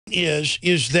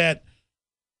is that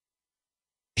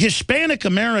Hispanic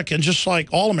Americans, just like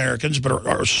all Americans, but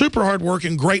are super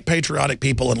hardworking, great patriotic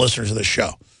people and listeners of this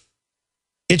show.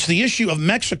 It's the issue of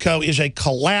Mexico is a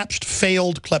collapsed,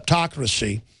 failed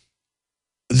kleptocracy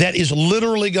that is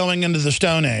literally going into the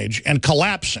Stone Age and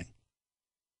collapsing.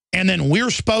 And then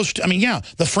we're supposed to, I mean, yeah,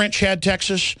 the French had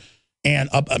Texas, and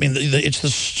I mean, it's the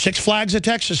Six Flags of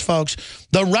Texas, folks.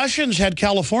 The Russians had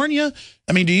California.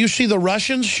 I mean, do you see the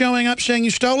Russians showing up saying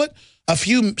you stole it? A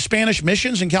few Spanish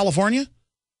missions in California?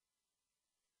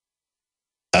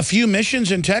 A few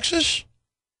missions in Texas?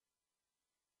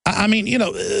 I mean, you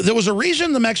know, there was a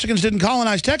reason the Mexicans didn't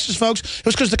colonize Texas, folks. It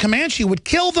was because the Comanche would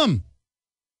kill them.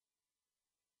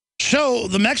 So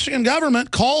the Mexican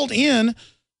government called in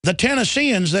the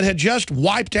Tennesseans that had just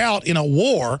wiped out in a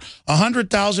war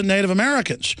 100,000 Native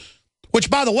Americans, which,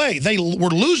 by the way, they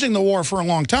were losing the war for a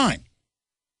long time.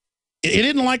 It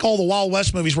didn't like all the Wild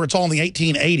West movies where it's all in the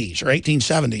 1880s or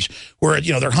 1870s where,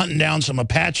 you know, they're hunting down some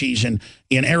Apaches in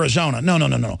Arizona. No, no,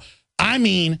 no, no. I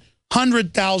mean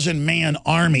 100,000-man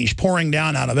armies pouring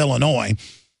down out of Illinois,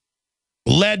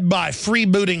 led by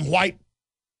freebooting white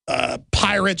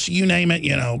pirates, you name it,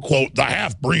 you know, quote, the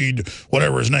half-breed,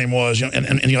 whatever his name was, you know,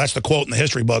 and you know, that's the quote in the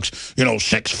history books, you know,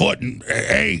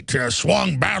 6'8",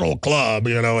 swung battle club,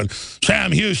 you know, and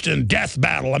Sam Houston, death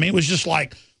battle. I mean, it was just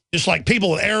like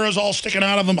people with arrows all sticking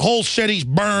out of them, whole cities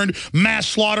burned, mass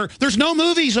slaughter. There's no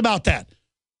movies about that.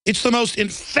 It's the most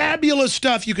fabulous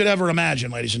stuff you could ever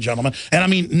imagine, ladies and gentlemen. And I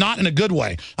mean, not in a good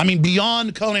way. I mean,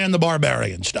 beyond Conan the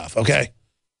Barbarian stuff, okay?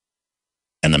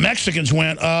 And the Mexicans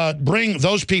went, bring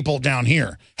those people down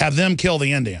here. Have them kill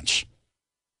the Indians.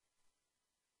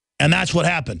 And that's what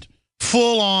happened.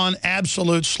 Full-on,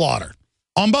 absolute slaughter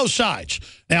on both sides.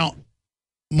 Now,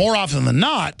 more often than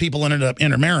not, people ended up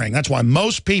intermarrying. That's why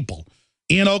most people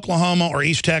in Oklahoma or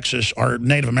East Texas are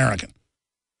Native American.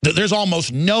 There's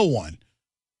almost no one,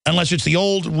 unless it's the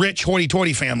old, rich,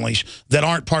 hoity-toity families that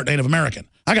aren't part Native American.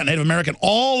 I got Native American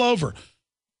all over,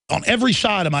 on every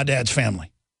side of my dad's family.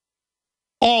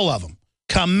 All of them.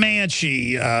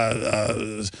 Comanche,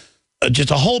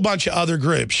 just a whole bunch of other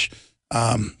groups.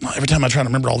 Every time I try to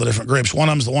remember all the different groups, one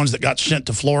of them's the ones that got sent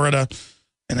to Florida,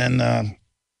 and then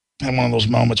had one of those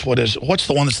moments. What's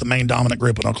the one that's the main dominant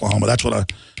group in Oklahoma? That's what I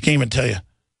can't even tell you.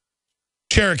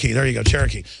 Cherokee. There you go,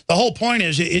 Cherokee. The whole point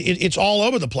is it's all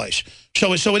over the place.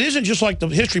 So it isn't just like the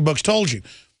history books told you.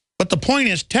 But the point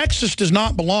is Texas does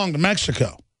not belong to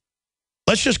Mexico.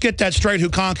 Let's just get that straight, who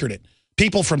conquered it.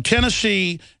 People from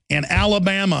Tennessee and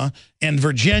Alabama and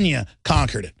Virginia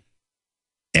conquered it.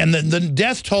 And the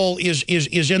death toll is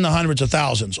in the hundreds of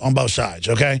thousands on both sides,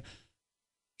 okay?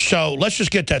 So let's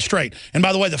just get that straight. And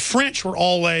by the way, the French were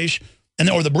always,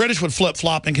 or the British would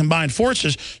flip-flop and combine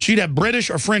forces, so you'd have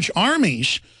British or French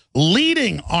armies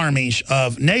leading armies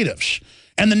of natives.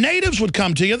 And the natives would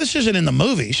come to you. This isn't in the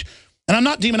movies. And I'm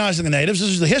not demonizing the natives. This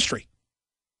is the history.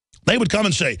 They would come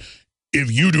and say, if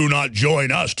you do not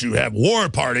join us to have war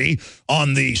party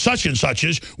on the such and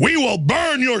suches, we will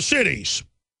burn your cities.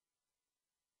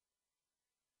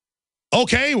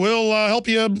 Okay, we'll help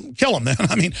you kill them then.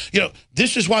 I mean, you know,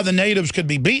 this is why the natives could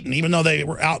be beaten, even though they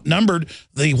were outnumbered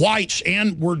the whites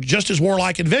and were just as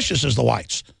warlike and vicious as the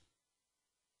whites,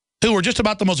 who were just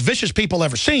about the most vicious people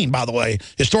ever seen, by the way,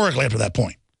 historically up to that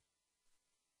point.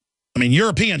 I mean,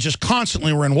 Europeans just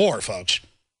constantly were in war, folks.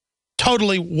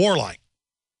 Totally warlike.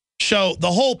 So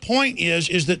the whole point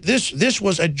is that this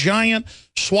was a giant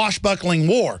swashbuckling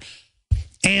war.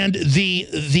 And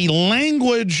the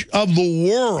language of the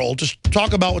world, just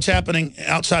talk about what's happening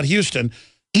outside Houston,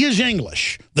 is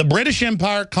English. The British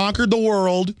Empire conquered the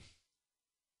world.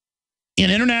 In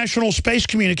international space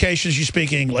communications, you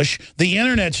speak English. The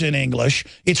internet's in English.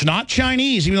 It's not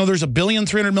Chinese, even though there's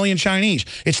 1,300,000,000 Chinese.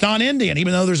 It's not Indian,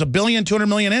 even though there's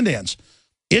 1,200,000,000 Indians.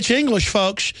 It's English,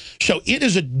 folks. So it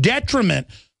is a detriment.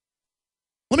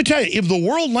 Let me tell you, if the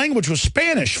world language was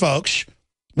Spanish, folks,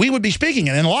 we would be speaking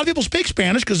it. And a lot of people speak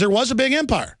Spanish because there was a big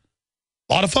empire.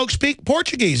 A lot of folks speak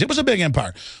Portuguese. It was a big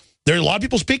empire. There are a lot of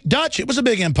people speak Dutch. It was a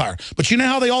big empire. But you know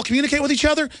how they all communicate with each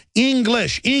other?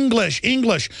 English, English,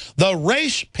 English. The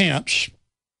race pimps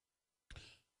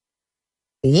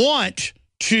want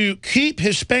to keep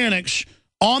Hispanics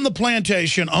on the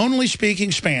plantation only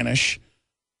speaking Spanish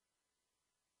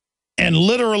and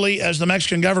literally, as the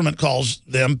Mexican government calls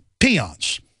them,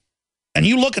 peons. And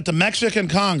you look at the Mexican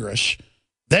Congress,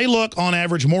 they look on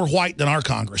average more white than our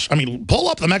Congress. I mean, pull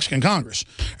up the Mexican Congress.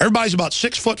 Everybody's about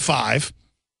 6'5",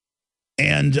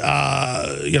 and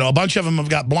you know, a bunch of them have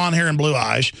got blonde hair and blue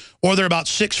eyes, or they're about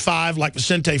 6'5", like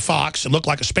Vicente Fox, and look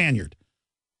like a Spaniard.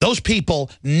 Those people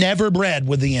never bred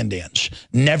with the Indians,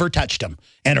 never touched them,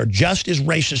 and are just as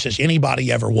racist as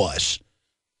anybody ever was.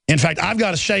 In fact, I've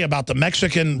got to say about the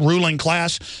Mexican ruling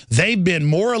class, they've been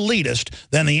more elitist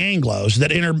than the Anglos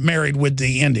that intermarried with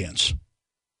the Indians.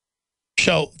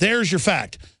 So there's your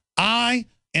fact. I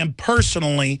am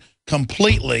personally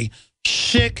completely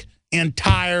sick and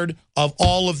tired of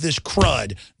all of this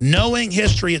crud. Knowing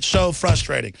history, it's so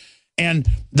frustrating. And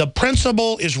the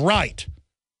principal is right.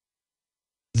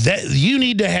 That you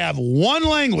need to have one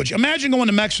language. Imagine going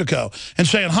to Mexico and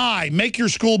saying, hi, make your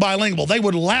school bilingual. They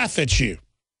would laugh at you.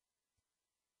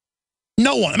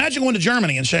 No one. Imagine going to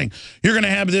Germany and saying, you're going to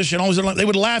have this and all this. They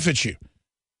would laugh at you.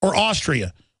 Or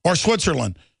Austria or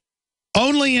Switzerland.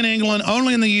 Only in England,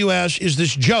 only in the U.S. is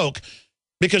this joke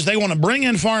because they want to bring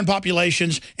in foreign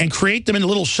populations and create them into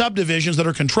little subdivisions that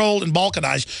are controlled and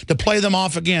balkanized to play them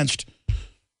off against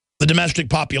the domestic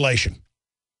population.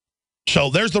 So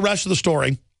there's the rest of the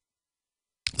story.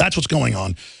 That's what's going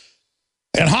on.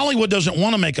 And Hollywood doesn't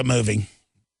want to make a movie.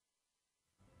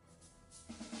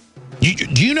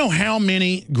 Do you know how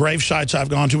many grave sites I've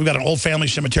gone to? We've got an old family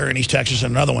cemetery in East Texas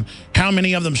and another one. How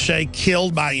many of them say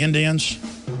killed by Indians?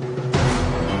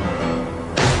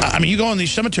 I mean, you go in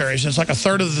these cemeteries, and it's like a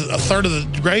third of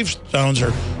the gravestones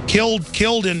are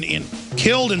killed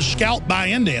and scalped by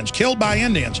Indians. Killed by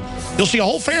Indians. You'll see a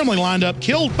whole family lined up,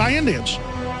 killed by Indians.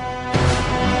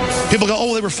 People go,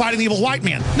 oh, they were fighting the evil white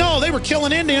man. No, they were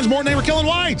killing Indians more than they were killing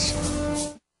whites.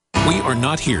 We are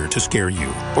not here to scare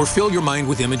you or fill your mind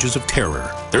with images of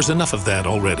terror. There's enough of that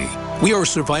already. We are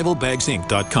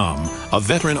SurvivalBagsInc.com, a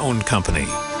veteran-owned company.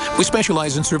 We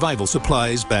specialize in survival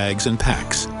supplies, bags, and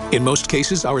packs. In most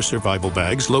cases, our survival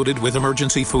bags, loaded with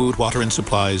emergency food, water, and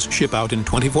supplies, ship out in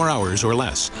 24 hours or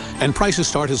less, and prices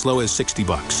start as low as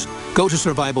 $60. Go to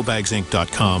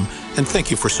SurvivalBagsInc.com, and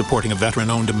thank you for supporting a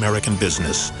veteran-owned American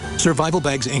business.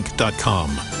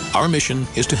 SurvivalBagsInc.com. Our mission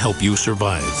is to help you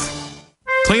survive.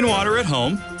 Clean water at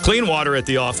home, clean water at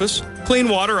the office, clean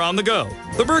water on the go.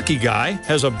 The Berkey Guy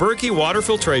has a Berkey water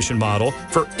filtration model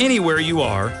for anywhere you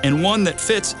are and one that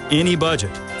fits any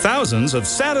budget. Thousands of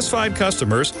satisfied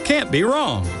customers can't be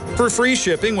wrong. For free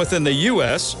shipping within the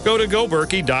U.S., go to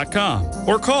goberkey.com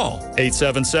or call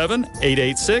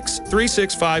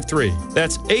 877-886-3653.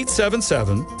 That's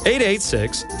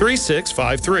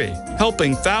 877-886-3653.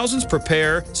 Helping thousands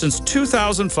prepare since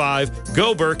 2005,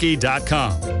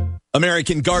 goberkey.com.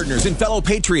 American gardeners and fellow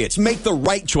patriots, make the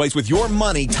right choice with your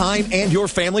money, time, and your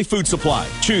family food supply.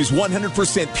 Choose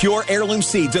 100% pure heirloom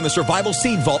seeds in the Survival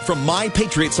Seed Vault from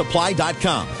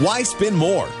MyPatriotSupply.com. Why spend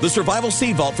more? The Survival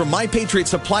Seed Vault from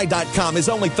MyPatriotSupply.com is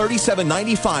only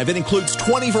 $37.95 and includes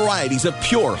 20 varieties of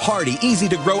pure, hardy,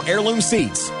 easy-to-grow heirloom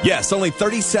seeds. Yes, only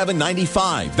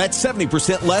 $37.95. That's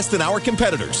 70% less than our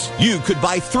competitors. You could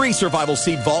buy 3 Survival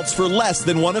Seed Vaults for less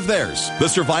than one of theirs. The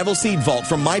Survival Seed Vault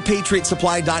from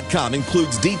MyPatriotSupply.com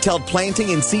includes detailed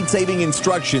planting and seed-saving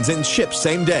instructions and ships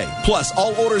same day. Plus,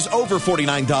 all orders over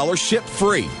 $49 ship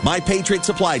free.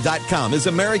 MyPatriotSupply.com is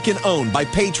American-owned by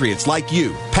patriots like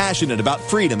you, passionate about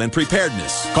freedom and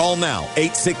preparedness. Call now,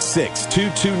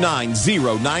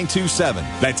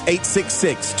 866-229-0927. That's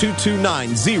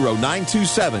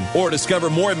 866-229-0927. Or discover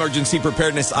more emergency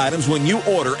preparedness items when you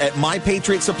order at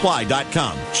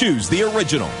MyPatriotSupply.com. Choose the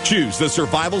original. Choose the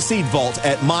Survival Seed Vault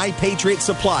at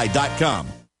MyPatriotSupply.com.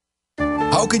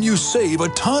 How can you save a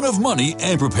ton of money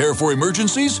and prepare for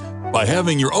emergencies? By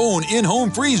having your own in-home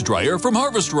freeze dryer from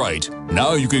Harvest Right.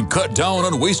 Now you can cut down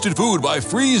on wasted food by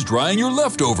freeze drying your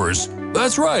leftovers.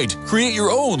 That's right. Create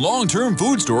your own long-term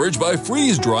food storage by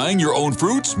freeze drying your own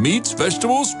fruits, meats,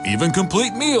 vegetables, even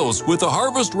complete meals with the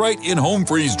Harvest Right in-home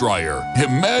freeze dryer.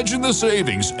 Imagine the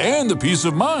savings and the peace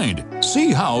of mind.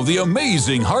 See how the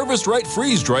amazing Harvest Right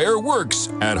freeze dryer works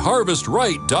at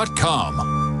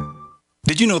harvestright.com.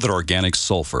 Did you know that organic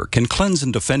sulfur can cleanse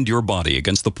and defend your body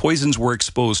against the poisons we're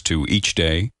exposed to each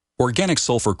day? Organic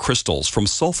sulfur crystals from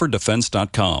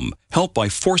sulfurdefense.com help by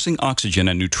forcing oxygen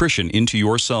and nutrition into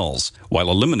your cells while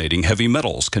eliminating heavy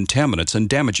metals, contaminants, and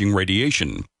damaging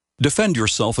radiation. Defend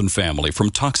yourself and family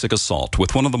from toxic assault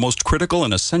with one of the most critical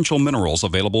and essential minerals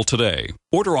available today.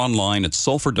 Order online at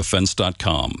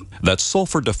sulfurdefense.com. That's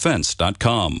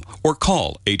sulfurdefense.com or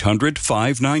call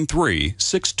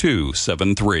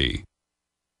 800-593-6273.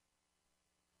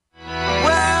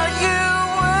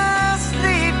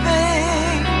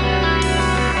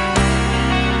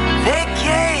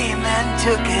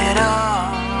 Took it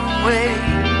all away.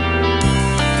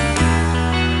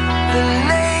 The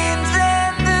lanes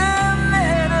and the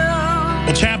meadows.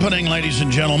 What's happening, ladies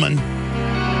and gentlemen,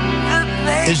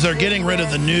 is they're getting rid of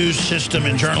the news system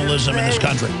and journalism in this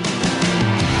country.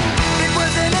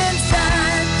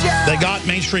 They got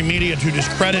mainstream media to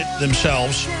discredit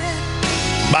themselves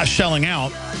by selling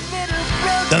out.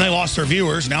 Then they lost their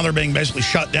viewers. Now they're being basically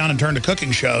shut down and turned to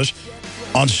cooking shows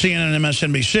on CNN and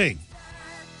MSNBC.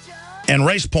 And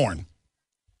race porn.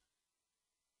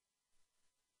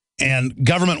 And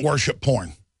government worship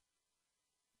porn.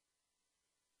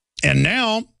 And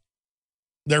now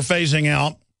they're phasing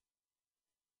out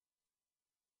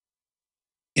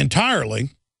entirely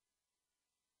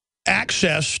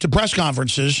access to press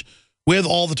conferences with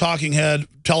all the talking head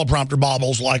teleprompter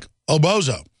baubles like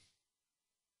Obozo.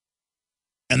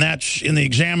 And that's in the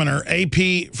Examiner.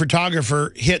 AP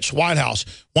photographer hits White House.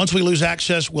 Once we lose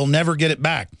access, we'll never get it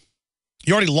back.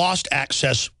 You already lost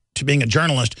access to being a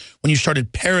journalist when you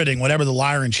started parroting whatever the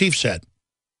liar-in-chief said.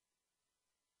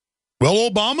 Well,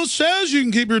 Obama says you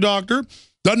can keep your doctor.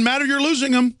 Doesn't matter, you're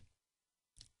losing him.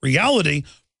 Reality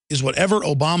is whatever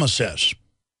Obama says.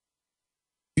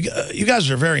 You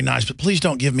guys are very nice, but please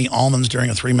don't give me almonds during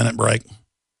a 3-minute break.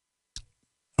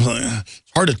 It's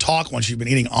hard to talk once you've been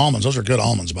eating almonds. Those are good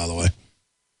almonds, by the way.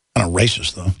 Kind of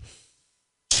racist, though.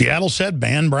 Seattle said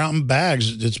ban brown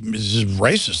bags. It's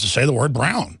racist to say the word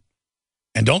brown.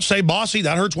 And don't say bossy.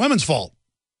 That hurts women's fault.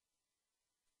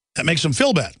 That makes them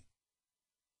feel bad.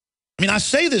 I mean, I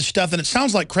say this stuff and it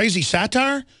sounds like crazy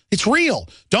satire. It's real.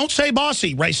 Don't say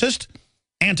bossy, racist,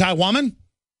 anti-woman.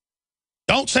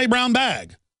 Don't say brown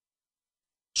bag.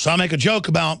 So I make a joke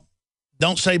about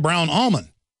don't say brown almond.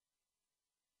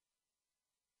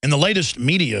 In the latest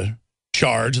media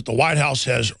charge that the White House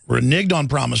has reneged on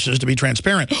promises to be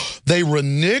transparent. They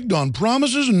reneged on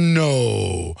promises?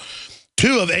 No.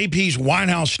 2 of AP's White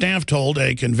House staff told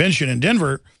a convention in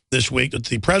Denver this week that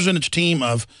the president's team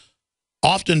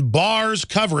often bars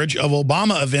coverage of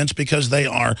Obama events because they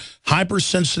are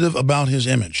hypersensitive about his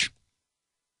image.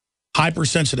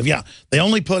 Hypersensitive, yeah. They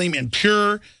only put him in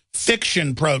pure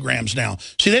fiction programs now.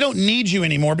 See, they don't need you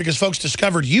anymore because folks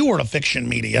discovered you were a fiction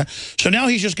media. So now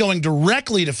he's just going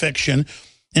directly to fiction,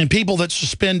 and people that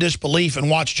suspend disbelief and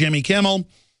watch Jimmy Kimmel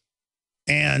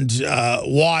and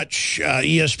watch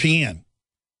ESPN.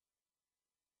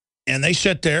 And they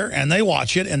sit there and they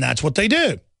watch it, and that's what they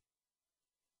do.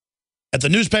 At the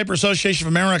Newspaper Association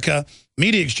of America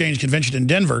Media Exchange Convention in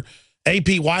Denver,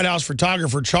 AP White House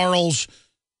photographer Charles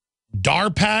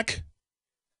Durapak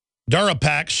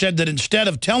said that instead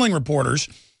of telling reporters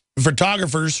and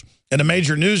photographers at a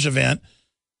major news event,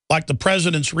 like the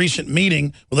president's recent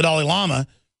meeting with the Dalai Lama,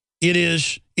 it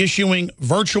is issuing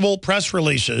virtual press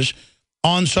releases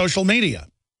on social media.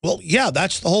 Well, yeah,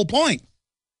 that's the whole point.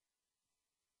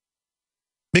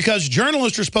 Because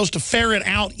journalists are supposed to ferret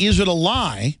out, is it a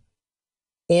lie?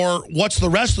 Or what's the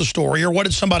rest of the story? Or what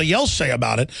did somebody else say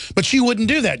about it? But you wouldn't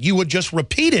do that. You would just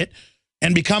repeat it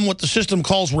and become what the system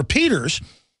calls repeaters.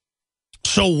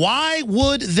 So why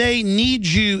would they need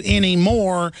you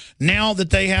anymore now that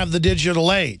they have the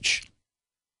digital age?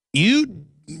 You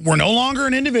were no longer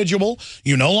an individual.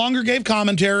 You no longer gave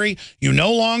commentary. You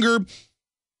no longer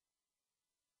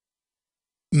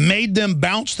made them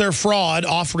bounce their fraud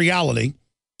off reality.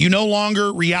 You no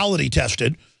longer reality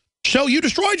tested. So you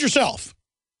destroyed yourself.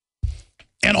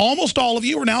 And almost all of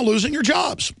you are now losing your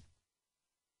jobs.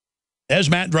 As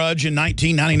Matt Drudge in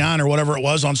 1999 or whatever it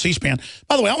was on C-SPAN.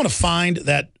 By the way, I want to find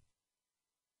that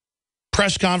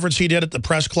press conference he did at the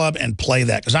press club and play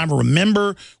that, because I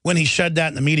remember when he said that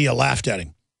and the media laughed at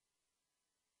him.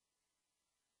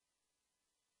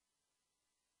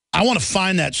 I want to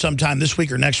find that sometime this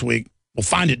week or next week. We'll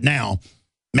find it now.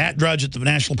 Matt Drudge at the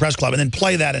National Press Club, and then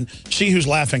play that and see who's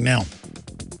laughing now.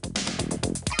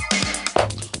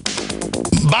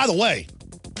 By the way,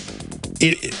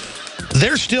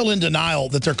 they're still in denial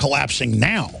that they're collapsing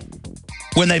now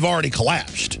when they've already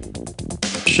collapsed.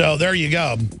 So there you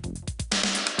go.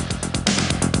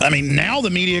 I mean, now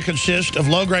the media consists of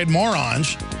low-grade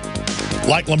morons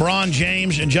like LeBron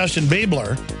James and Justin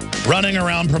Bieber running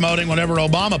around promoting whatever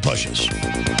Obama pushes.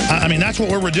 I mean, that's what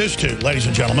we're reduced to, ladies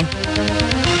and gentlemen.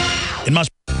 It must.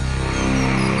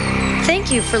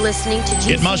 Thank you for listening to GCN.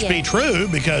 It must be true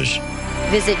because...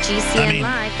 Visit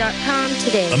GCNlive.com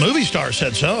today. A movie star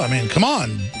said so. I mean, come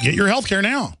on, get your health care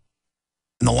now.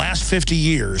 In the last 50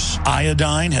 years,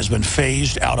 iodine has been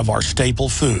phased out of our staple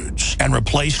foods and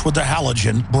replaced with the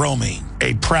halogen bromine,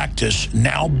 a practice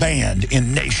now banned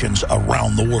in nations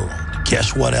around the world.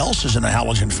 Guess what else is in the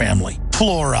halogen family?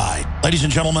 Fluoride. Ladies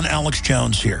and gentlemen, Alex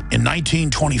Jones here. In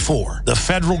 1924, the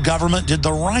federal government did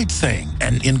the right thing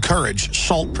and encouraged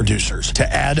salt producers to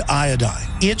add iodine.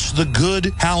 It's the good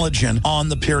halogen on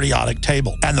the periodic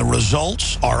table, and the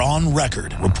results are on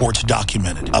record. Reports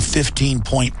documented a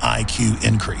 15-point IQ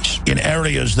increase in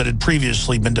areas that had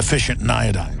previously been deficient in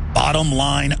iodine. Bottom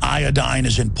line, iodine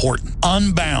is important.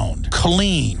 Unbound,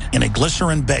 clean, in a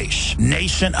glycerin base.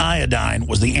 Nascent iodine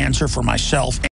was the answer for myself